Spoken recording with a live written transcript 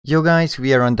Yo guys,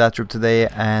 we are on DatDrop today,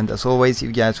 and as always, if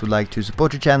you guys would like to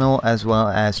support the channel as well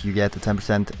as you get the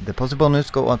 10% deposit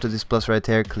bonus, go up to this plus right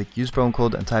here, click use promo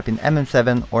code and type in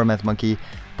MM7 or MathMonkey.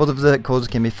 Both of the codes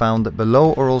can be found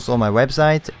below or also on my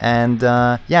website, and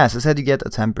yeah, as I said, you get a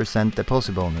 10%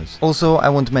 deposit bonus. Also, I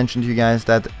want to mention to you guys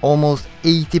that almost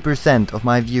 80% of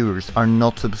my viewers are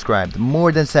not subscribed.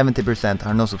 More than 70%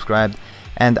 are not subscribed.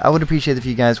 And I would appreciate if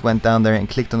you guys went down there and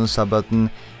clicked on the sub button,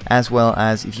 as well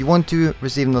as if you want to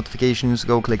receive notifications,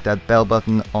 go click that bell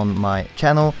button on my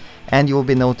channel and you will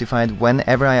be notified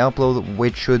whenever I upload,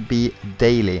 which should be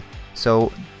daily.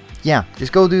 So yeah,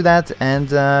 just go do that and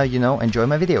you know, enjoy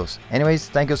my videos. Anyways,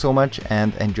 thank you so much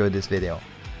and enjoy this video.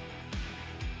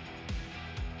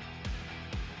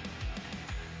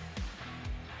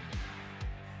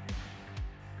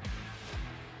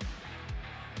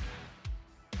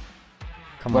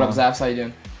 Come what on. Up, Zaps? How you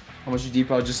doing? How much you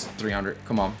depot? Just 300.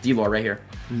 Come on, D-Lore right here.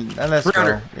 Let's 300.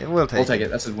 Go. Yeah, we'll take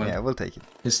it. That's his win. Yeah, we'll take it.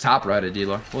 His top right at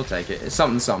D-Lore. We'll take it. It's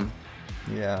something.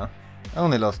 Yeah. I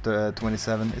only lost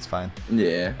 27. It's fine.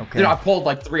 Yeah. Okay. Dude, I pulled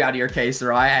like 3 out of your case,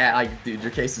 or dude,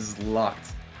 your case is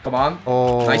locked. Come on.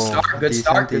 Oh. Nice start. Good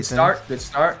start. Good start. Good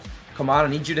start. Come on, I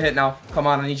need you to hit now. Come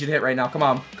on, I need you to hit right now. Come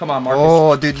on. Come on, Marcus.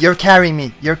 Oh, dude, you're carrying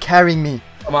me. You're carrying me.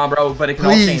 Come on, bro. But it can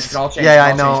Please. all change. It can all change. Yeah,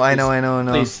 I know.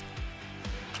 Please.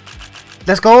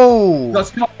 Let's go!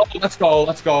 Let's go!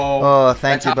 Oh,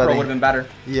 thank you, buddy. Would have been better.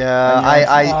 Yeah,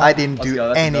 I didn't do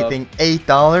anything.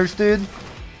 $8, dude.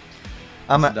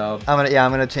 I'm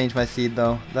gonna change my seed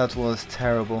though. That was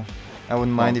terrible. I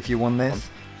wouldn't mind if you won this.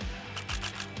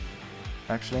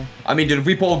 Actually. I mean, dude, if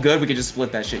we pull good, we could just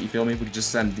split that shit. You feel me? We could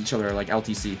just send each other like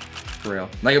LTC, for real.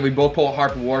 Like if we both pull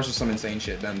Harp Wars or some insane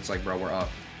shit, then it's like, bro, we're up.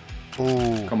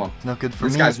 Oh, come on. Not good for me.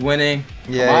 This guy's winning.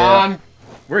 Yeah. Come on.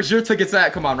 Where's your tickets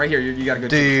at? Come on, right here. You got a good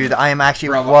dude, I am actually.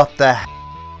 Bravo. What the?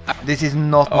 This is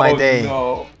not my day.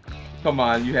 No. Come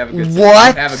on, you have a good ticket.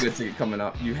 What? You have a good ticket coming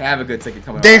up. You have a good ticket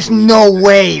coming up. There's no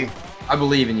way. I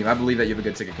believe in you. I believe that you have a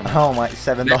good ticket coming up. Oh my,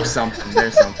 $7. There's something.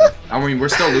 There's something. I mean, we're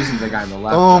still losing to the guy on the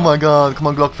left. Oh my god. Come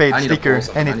on, Glock Fade, sticker,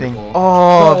 anything.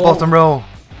 Oh, no. Bottom row.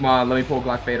 Come on, let me pull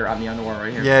Glock Fader out in the underwear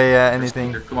right here. Yeah,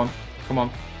 anything. Come on. Come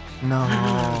on.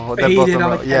 No, that bottom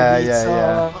row.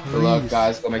 Yeah. Good luck,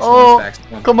 guys. Go make some stacks.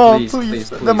 Come on,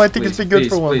 please. Let my tickets be good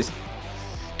for once.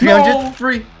 300? No,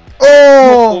 3.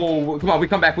 Oh! Come on, we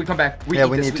come back. We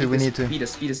need to. Feed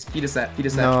us that.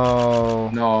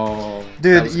 No.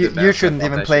 Dude, you shouldn't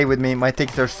even play with me. My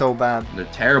tickets are so bad. They're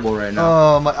terrible right now.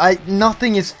 Oh my!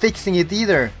 Nothing is fixing it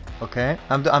either. Okay,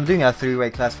 I'm doing a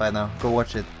 3-way classified now. Go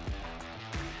watch it.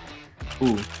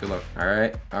 Ooh, good luck. All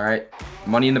right.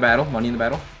 Money in the battle.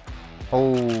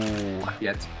 Oh.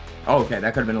 Yet. Oh, okay.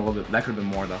 That could have been a little bit. That could have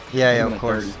been more though. Yeah, of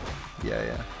course. 30.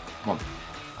 Yeah. Come on.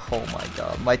 Oh my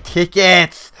god, my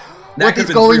tickets! What is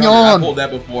going on? I pulled that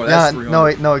before. That's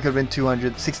 300. No, it could have been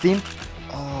 216.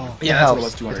 Oh, yeah, that's what it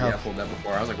was. 200. Yeah, I pulled that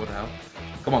before. I was like, what the hell?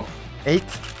 Come on. 8,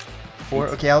 4.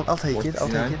 Okay, I'll take it.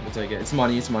 We'll take it. It's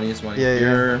money.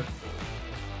 Yeah.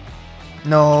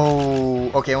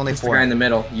 No. Okay, only 4. The guy in the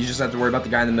middle. You just have to worry about the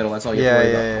guy in the middle. That's all you have to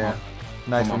worry about. Yeah.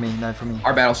 Nice for me.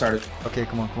 Our battle started. Okay,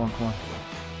 come on.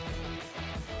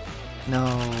 No.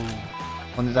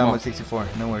 On the down with 64.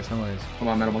 No worries. Come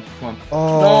on, Metal Monkey. Come on.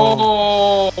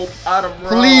 Oh. No! Out of row.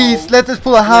 Please, let us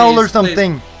pull a howl or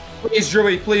something. Please,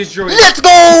 Drewy. Let's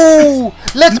go!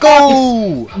 Let's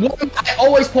go! I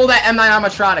always pull that M9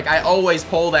 animatronic. I always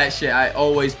pull that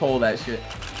shit.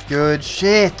 Good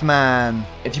shit, man.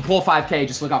 If you pull 5K,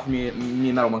 just look out for me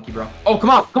and Metal Monkey, bro. Oh,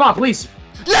 come on, please.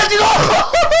 Let's go!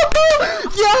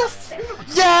 Yes!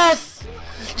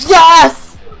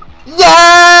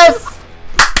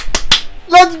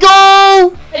 Let's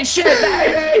go! Hey, shit,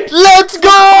 hey! Let's go!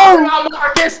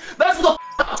 Marcus, that's the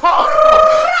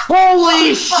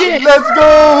holy shit! Let's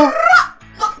go!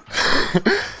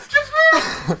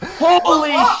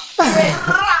 Holy shit!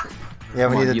 Yeah,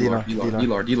 we need a D-Lore.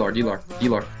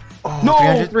 Oh,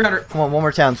 no, 300. Come on, one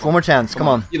more chance. Come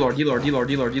on. D-Lore.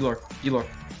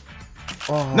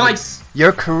 Oh, nice!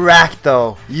 You're correct,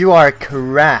 though. You are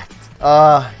correct.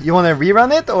 You want to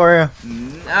rerun it, or?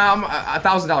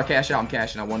 $1,000 cash out. I'm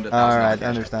cashing. I won $1,000. Alright,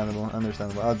 understandable.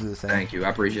 I'll do the same. Thank you. I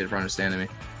appreciate it for understanding me.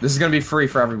 This is gonna be free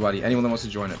for everybody. Anyone that wants to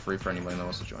join it, free for anybody that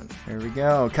wants to join. Here we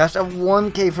go. Cash out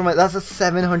 1K from it. That's a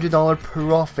 $700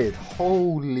 profit.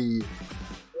 Holy